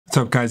What's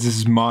up, guys? This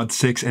is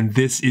Modsix, and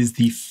this is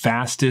the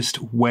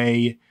fastest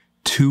way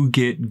to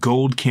get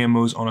gold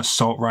camos on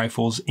assault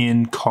rifles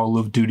in Call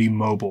of Duty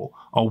Mobile.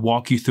 I'll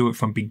walk you through it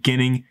from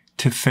beginning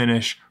to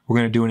finish. We're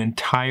going to do an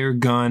entire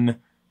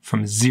gun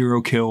from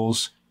 0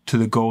 kills to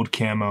the gold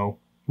camo.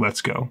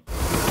 Let's go.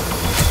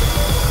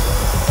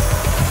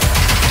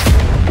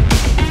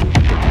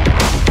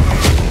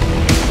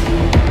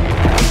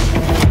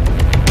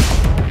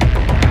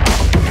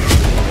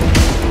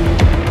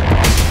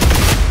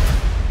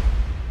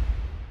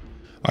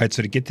 All right,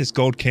 so to get this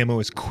gold camo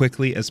as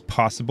quickly as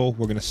possible,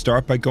 we're going to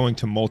start by going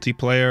to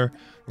multiplayer.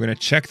 We're going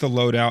to check the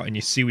loadout, and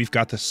you see we've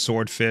got the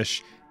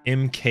Swordfish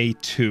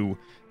MK2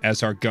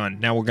 as our gun.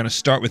 Now we're going to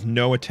start with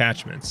no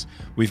attachments.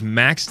 We've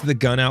maxed the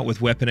gun out with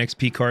weapon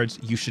XP cards.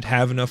 You should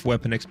have enough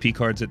weapon XP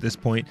cards at this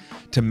point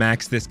to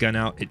max this gun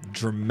out. It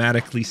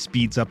dramatically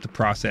speeds up the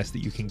process that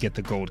you can get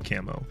the gold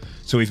camo.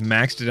 So we've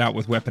maxed it out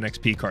with weapon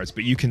XP cards,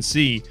 but you can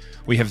see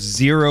we have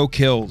 0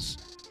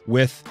 kills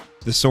with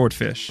the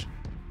Swordfish.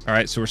 All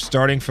right, so we're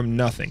starting from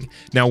nothing.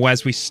 Now,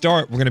 as we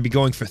start, we're going to be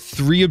going for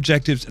 3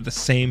 objectives at the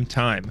same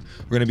time.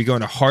 We're going to be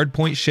going to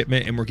hardpoint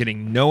shipment, and we're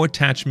getting no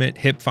attachment,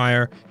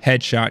 hipfire,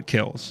 headshot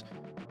kills.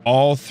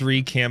 All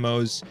 3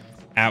 camos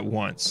at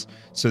once.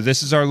 So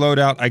this is our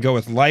loadout. I go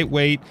with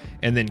lightweight,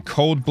 and then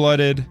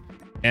cold-blooded,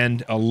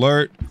 and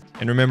alert.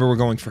 And remember, we're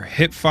going for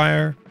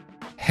hipfire,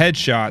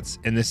 headshots,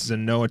 and this is a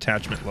no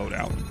attachment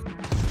loadout.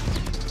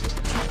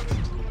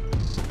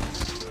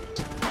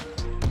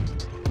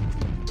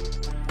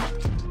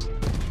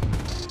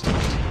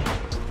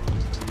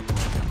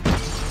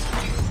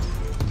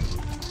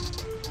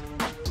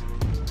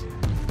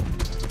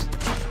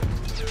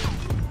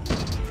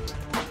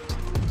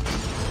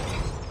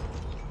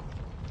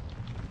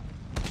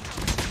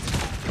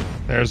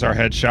 There's our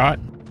headshot.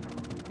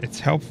 It's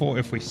helpful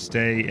if we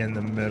stay in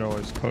the middle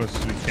as close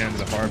as we can to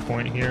the hard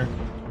point here.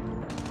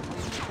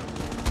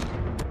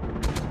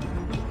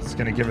 It's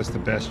going to give us the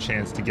best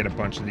chance to get a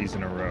bunch of these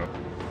in a row.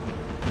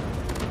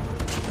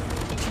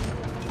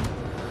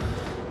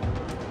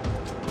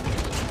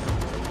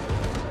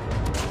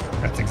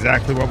 That's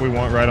exactly what we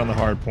want right on the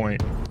hard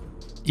point.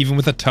 Even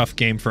with a tough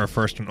game for our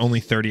first one, only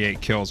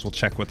 38 kills. We'll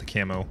check what the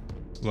camo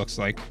looks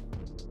like.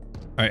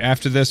 All right,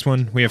 after this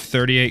one, we have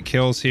 38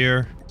 kills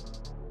here.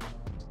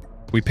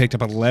 We picked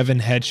up 11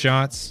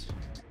 headshots,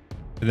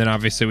 and then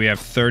obviously we have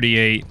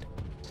 38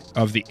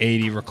 of the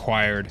 80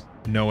 required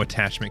no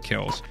attachment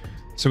kills.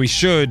 So we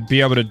should be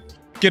able to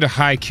get a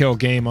high kill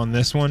game on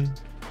this one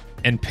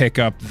and pick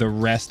up the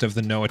rest of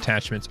the no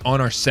attachments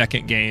on our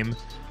second game,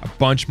 a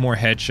bunch more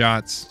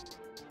headshots,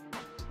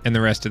 and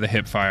the rest of the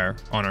hipfire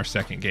on our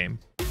second game.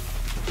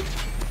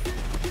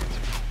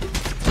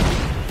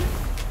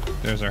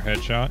 There's our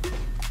headshot.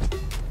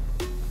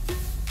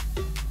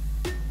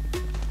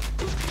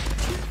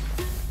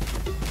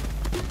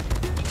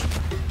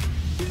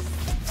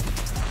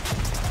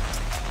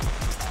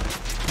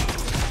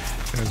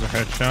 There's a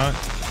headshot.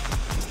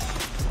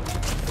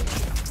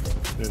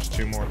 There's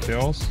 2 more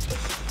kills.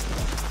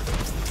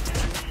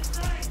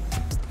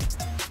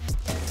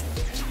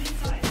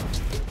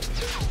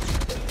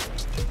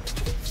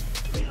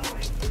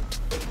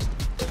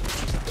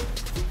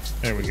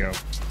 There we go.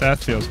 That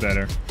feels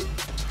better.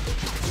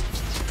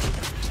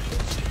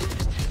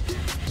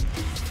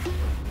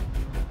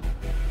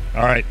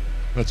 All right,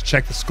 let's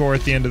check the score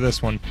at the end of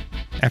this one.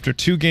 After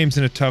 2 games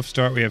and a tough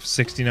start, we have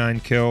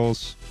 69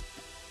 kills.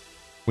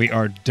 We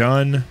are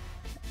done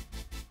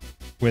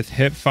with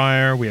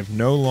hipfire. We have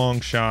no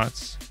long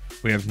shots.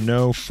 We have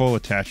no full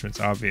attachments,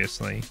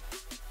 obviously.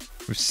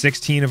 We have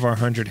 16 of our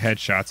 100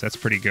 headshots. That's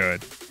pretty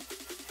good.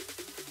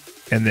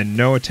 And then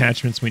no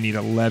attachments. We need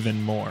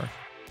 11 more.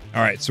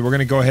 All right, so we're going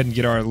to go ahead and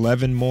get our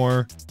 11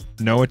 more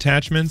no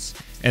attachments.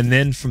 And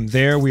then from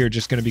there, we are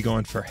just going to be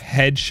going for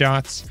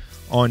headshots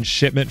on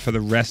shipment for the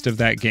rest of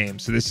that game.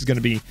 So this is going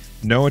to be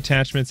no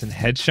attachments and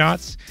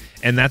headshots,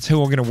 and that's how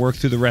we're going to work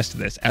through the rest of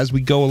this. As we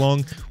go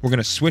along, we're going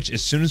to switch.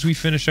 As soon as we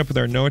finish up with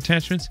our no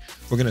attachments,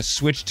 we're going to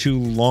switch to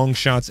long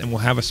shots, and we'll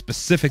have a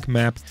specific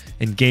map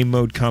and game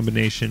mode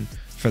combination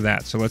for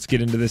that. So let's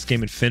get into this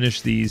game and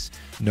finish these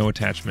no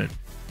attachment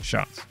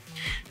shots.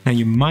 Now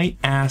you might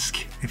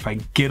ask if I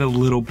get a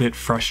little bit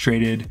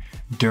frustrated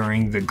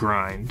during the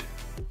grind.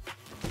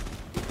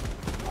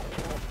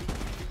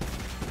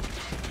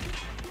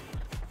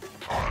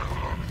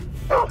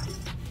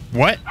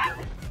 What?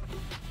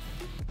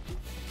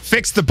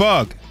 Fix the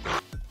bug.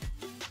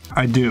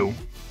 I do.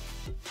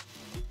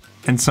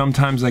 And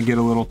sometimes I get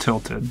a little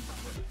tilted.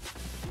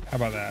 How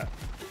about that?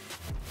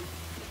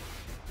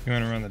 You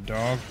want to run the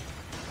dog?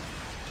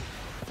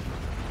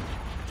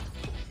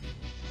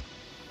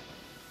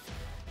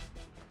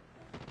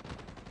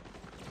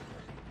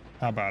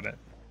 How about it?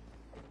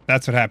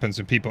 That's what happens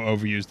when people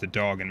overuse the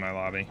dog in my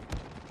lobby.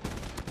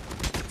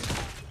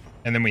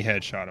 And then we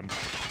headshot him.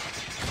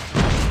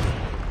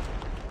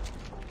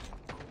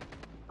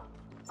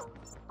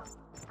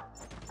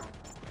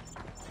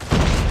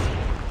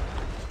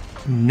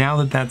 Now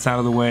that that's out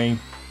of the way,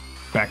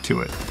 back to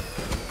it.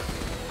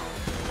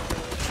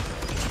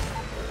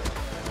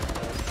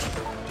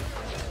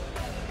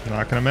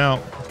 Knocking them out.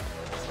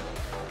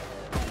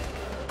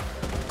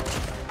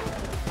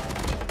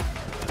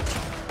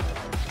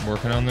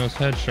 Working on those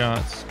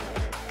headshots.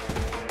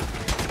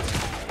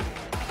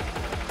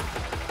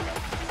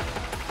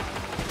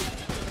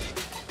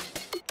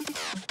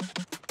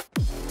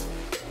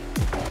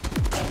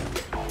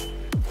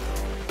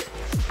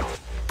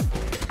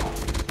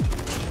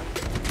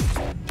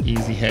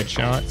 Easy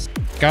headshots.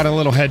 Got a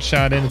little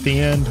headshot in at the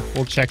end.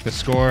 We'll check the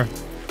score.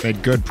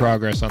 Made good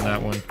progress on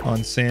that one.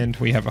 On sand,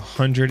 we have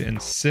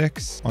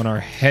 106. On our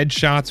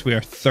headshots, we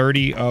are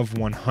 30 of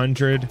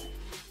 100.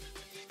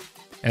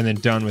 And then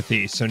done with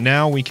these. So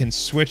now we can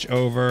switch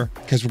over,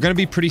 because we're going to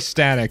be pretty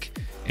static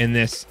in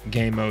this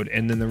game mode,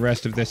 and then the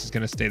rest of this is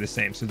going to stay the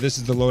same. So this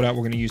is the loadout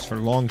we're going to use for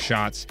long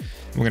shots.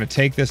 We're going to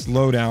take this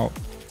loadout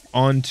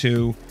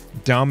onto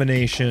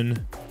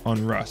Domination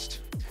on Rust.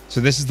 So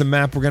this is the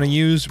map we're going to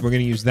use. We're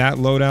going to use that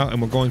loadout, and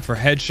we're going for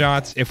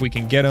headshots if we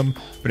can get them,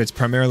 but it's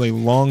primarily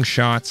long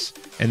shots,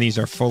 and these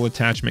are full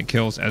attachment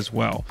kills as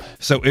well.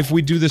 So if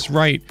we do this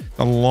right,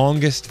 the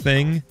longest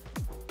thing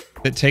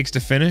it takes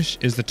to finish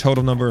is the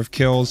total number of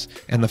kills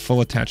and the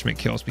full attachment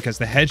kills, because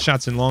the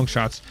headshots and long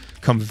shots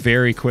come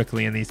very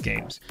quickly in these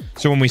games.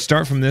 So when we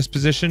start from this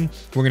position,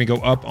 we're going to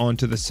go up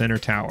onto the center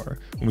tower.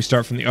 When we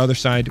start from the other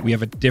side, we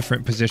have a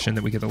different position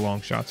that we get the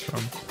long shots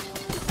from.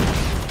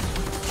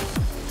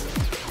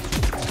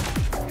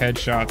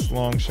 Headshots,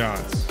 long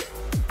shots.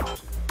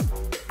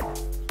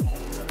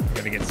 I'm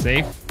gonna get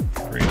safe.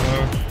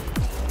 Reload.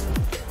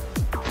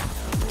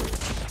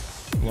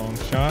 Long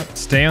shot.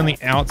 Stay on the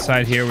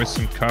outside here with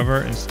some cover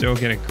and still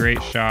get a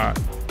great shot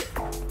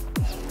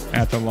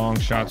at the long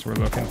shots we're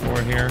looking for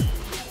here.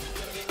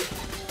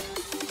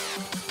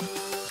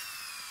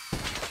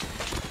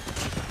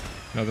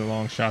 Another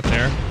long shot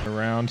there.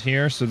 Around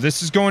here. So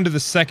this is going to the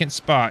second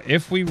spot.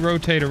 If we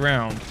rotate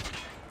around,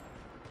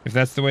 if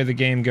that's the way the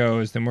game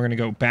goes, then we're going to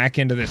go back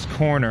into this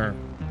corner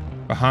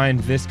behind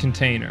this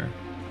container.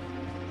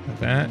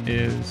 That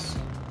is...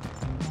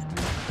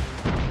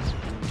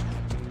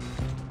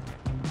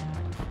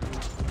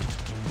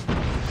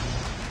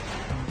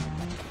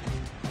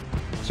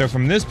 So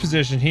from this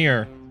position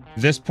here,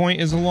 this point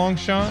is a long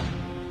shot.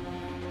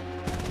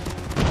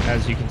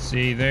 As you can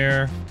see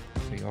there.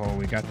 Oh,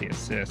 we got the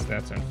assist.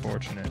 That's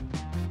unfortunate.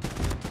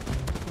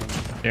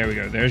 There we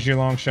go. There's your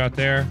long shot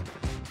there.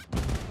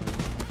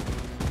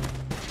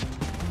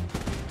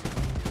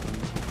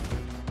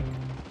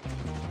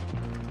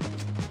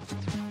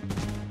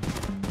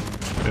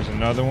 There's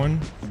another one.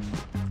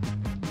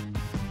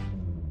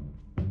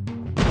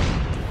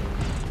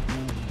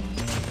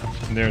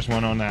 And there's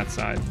one on that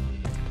side.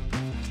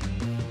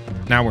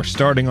 Now we're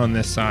starting on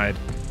this side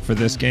for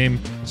this game,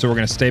 so we're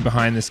going to stay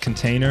behind this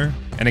container.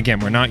 And again,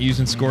 we're not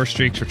using score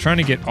streaks. We're trying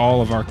to get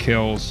all of our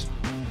kills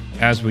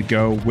as we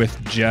go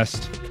with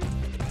just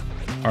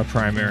our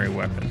primary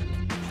weapon.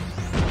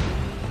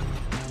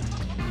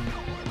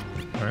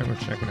 All right, we're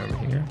checking over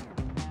here.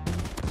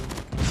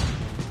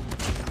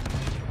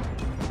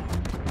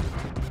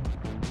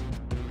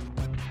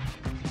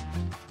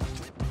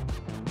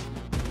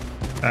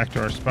 Back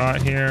to our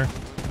spot here,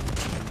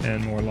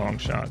 and more long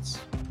shots.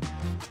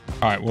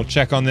 All right, we'll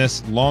check on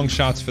this. Long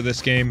shots for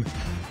this game.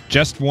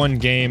 Just one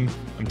game.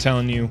 I'm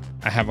telling you,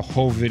 I have a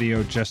whole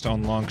video just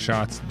on long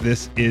shots.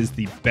 This is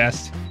the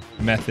best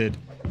method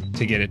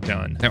to get it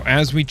done. Now,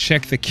 as we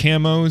check the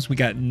camos, we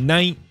got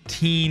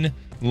 19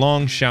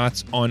 long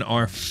shots on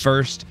our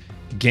first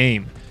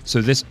game.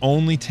 So this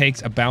only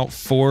takes about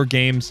 4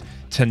 games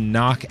to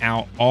knock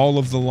out all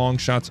of the long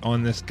shots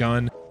on this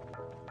gun.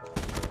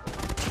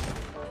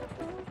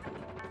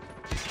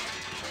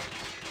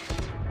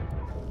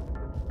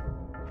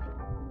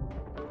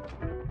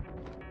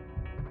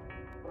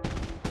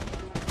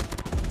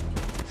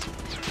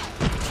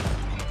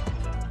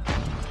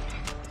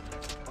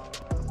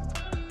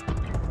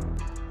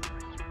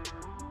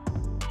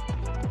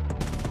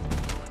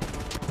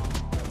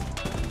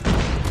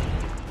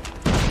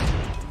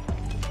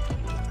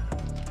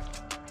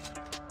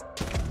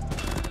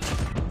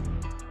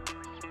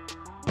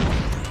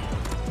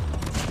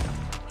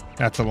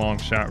 That's a long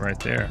shot right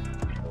there.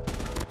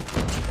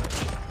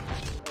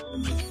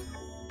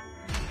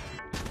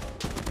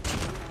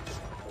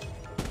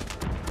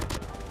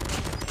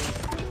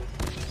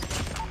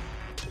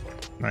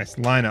 Nice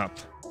lineup.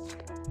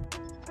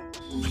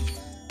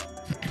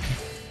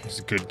 It's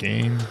a good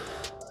game.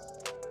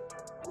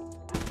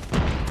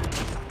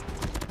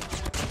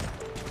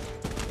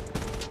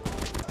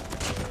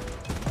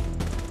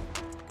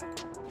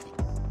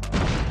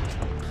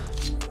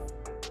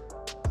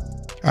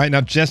 All right,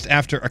 now just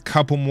after a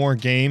couple more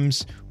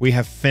games, we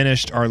have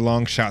finished our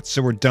long shots.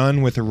 So we're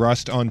done with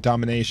Rust on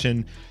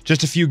Domination.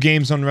 Just a few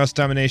games on Rust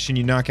Domination,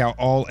 you knock out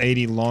all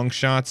 80 long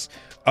shots.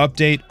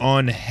 Update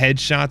on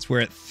headshots,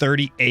 we're at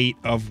 38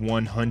 of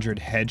 100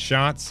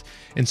 headshots.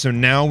 And so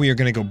now we are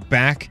going to go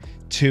back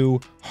to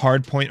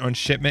hardpoint on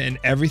shipment, and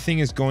everything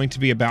is going to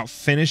be about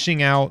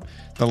finishing out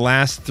the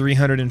last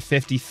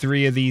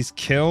 353 of these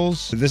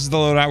kills. So this is the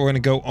loadout we're going to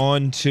go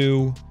on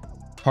to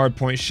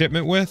hardpoint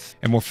shipment with,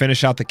 and we'll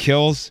finish out the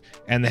kills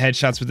and the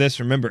headshots with this.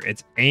 Remember,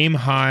 it's aim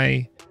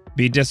high,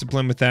 be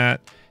disciplined with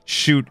that,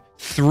 shoot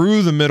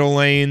through the middle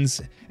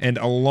lanes and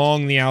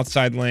along the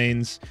outside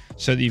lanes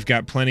so that you've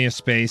got plenty of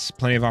space,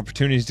 plenty of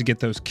opportunities to get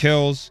those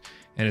kills,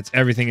 and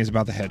everything is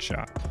about the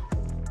headshot.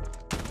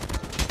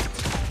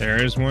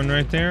 There is one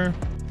right there.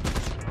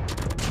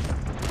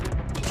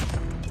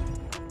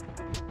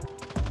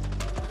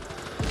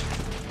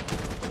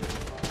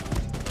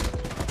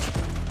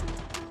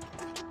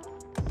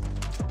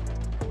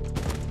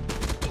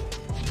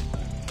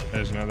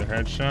 There's another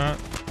headshot.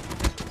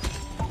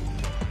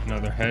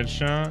 Another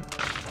headshot.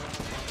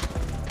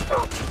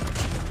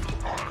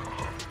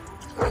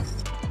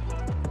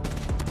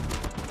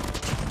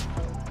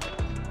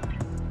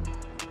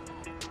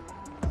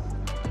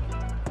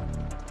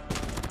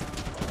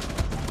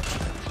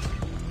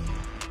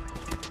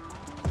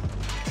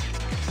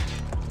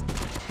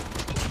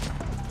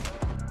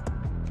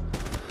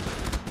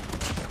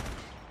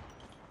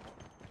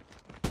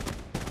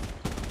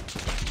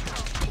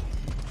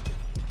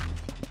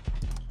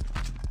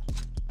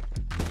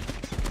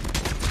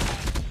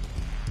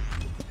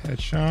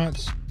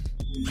 Headshots.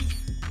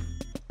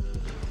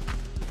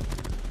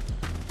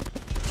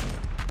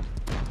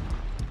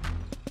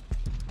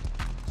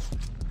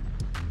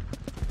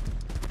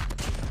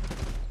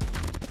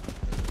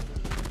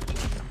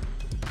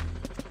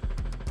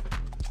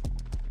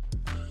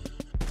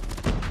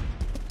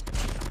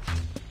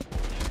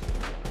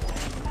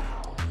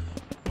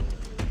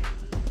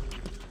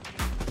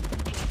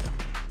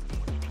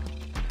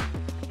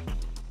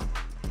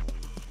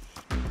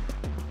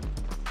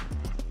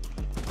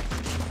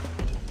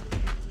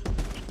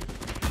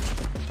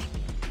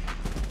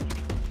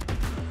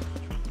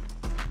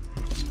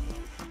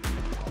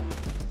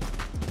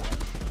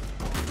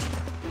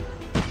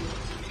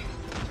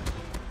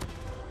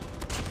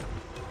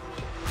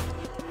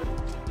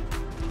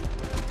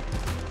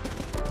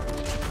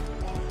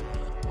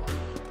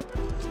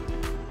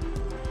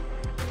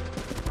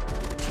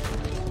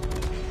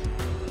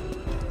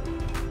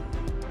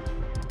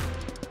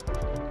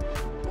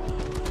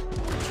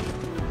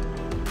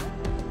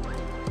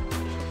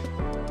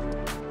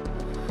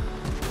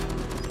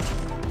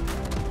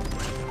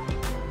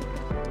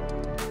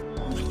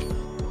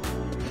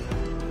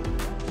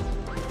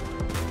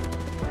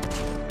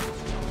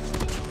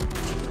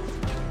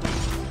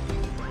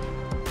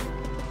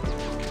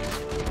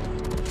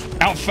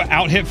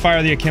 Out hip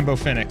fire the Akimbo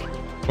Finnick.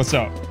 What's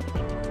up?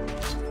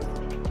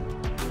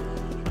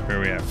 Where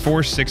are we at?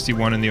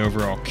 461 in the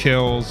overall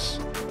kills.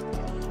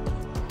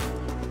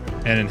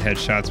 And in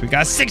headshots, we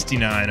got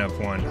 69 of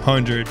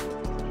 100.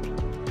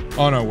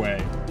 On our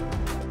way.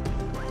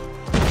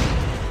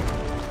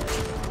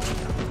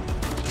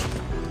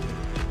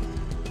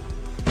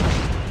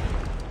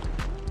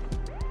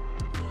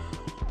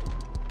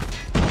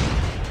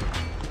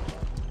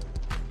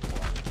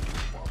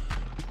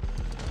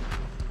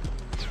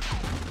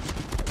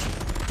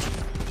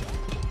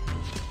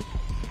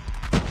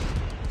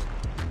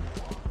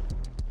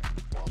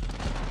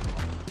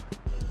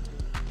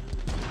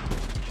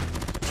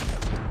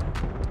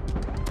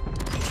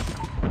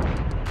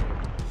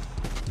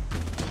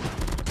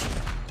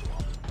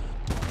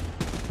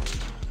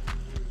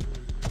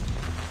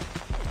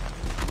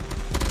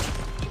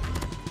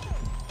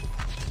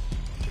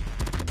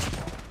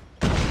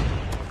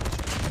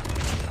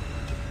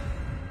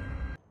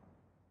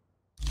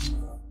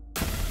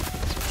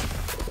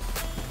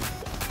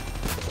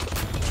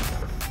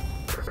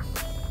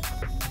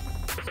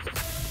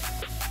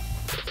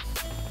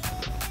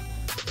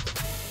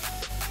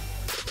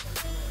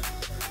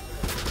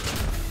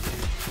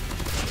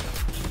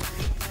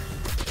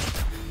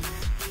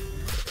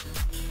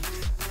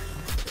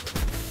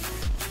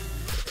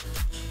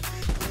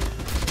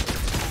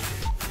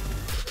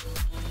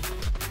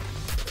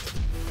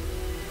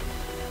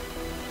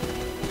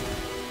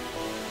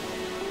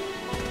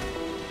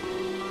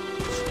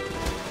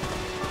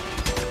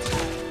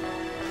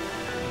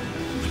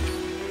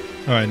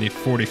 Oh, I need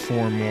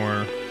 44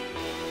 more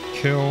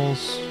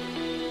kills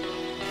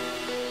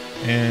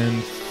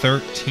and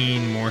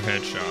 13 more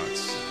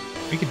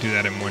headshots. We could do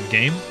that in one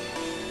game.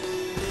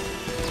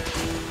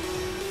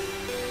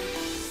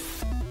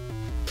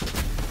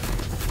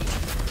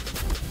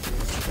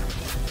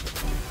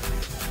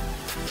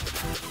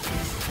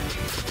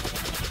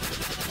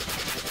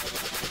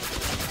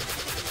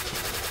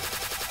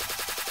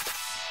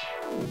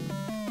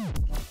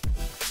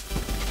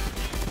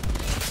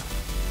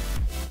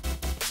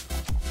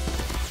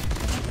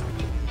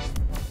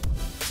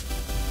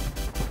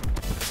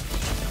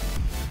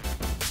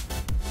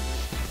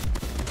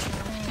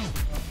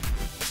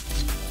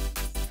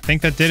 I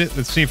think that did it.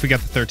 Let's see if we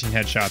got the 13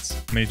 headshots.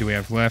 How many do we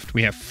have left?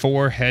 We have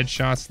 4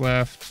 headshots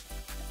left.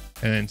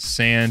 And then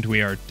sand,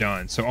 we are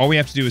done. So all we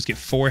have to do is get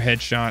 4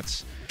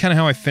 headshots. Kind of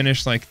how I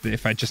finish, like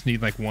if I just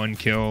need like 1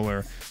 kill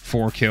or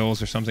 4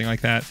 kills or something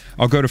like that.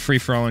 I'll go to Free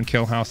For All and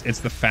Kill House. It's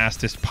the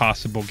fastest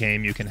possible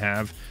game you can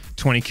have.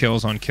 20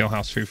 kills on Kill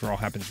House Free For All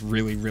happens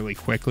really, really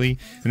quickly.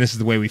 And this is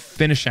the way we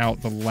finish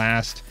out the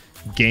last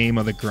game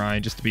of the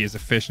grind just to be as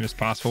efficient as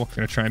possible. We're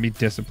going to try and be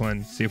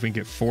disciplined, see if we can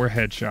get 4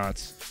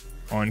 headshots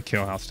on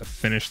Kill House to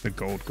finish the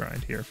gold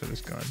grind here for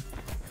this gun.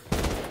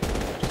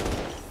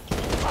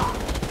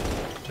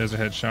 There's a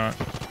headshot.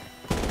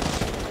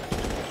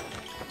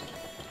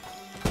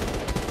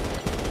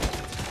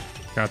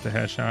 Got the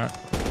headshot.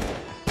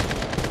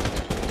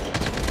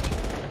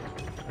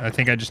 I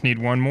think I just need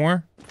one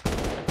more.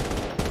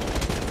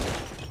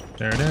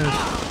 There it is.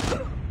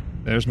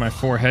 There's my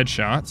 4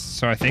 headshots.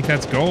 So I think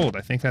that's gold.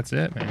 I think that's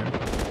it, man.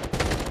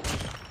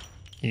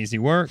 Easy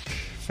work.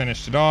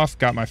 Finished it off.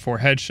 Got my 4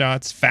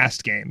 headshots.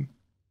 Fast game.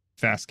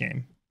 Fast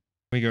game.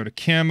 We go to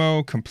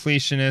camo,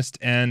 completionist,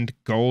 and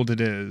gold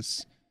it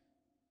is.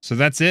 So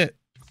that's it.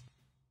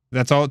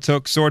 That's all it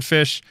took.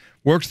 Swordfish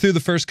worked through the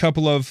first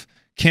couple of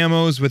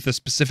camos with a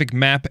specific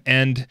map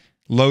and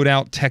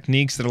loadout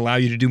techniques that allow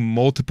you to do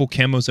multiple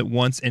camos at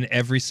once in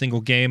every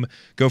single game.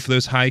 Go for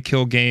those high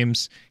kill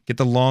games, get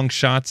the long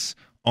shots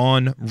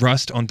on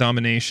Rust on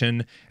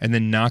Domination, and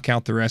then knock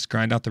out the rest,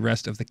 grind out the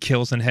rest of the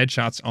kills and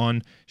headshots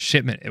on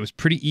Shipment. It was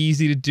pretty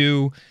easy to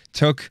do.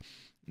 Took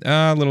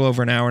a little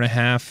over an hour and a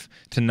half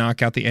to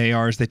knock out the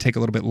ARs. They take a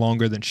little bit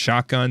longer than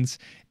shotguns.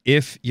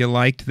 If you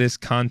liked this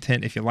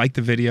content, if you liked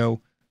the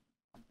video,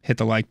 hit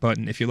the like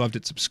button. If you loved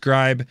it,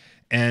 subscribe,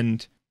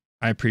 and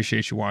I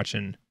appreciate you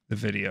watching the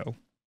video.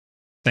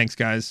 Thanks,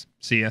 guys.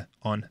 See ya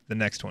on the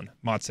next one.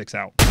 Modsix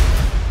out.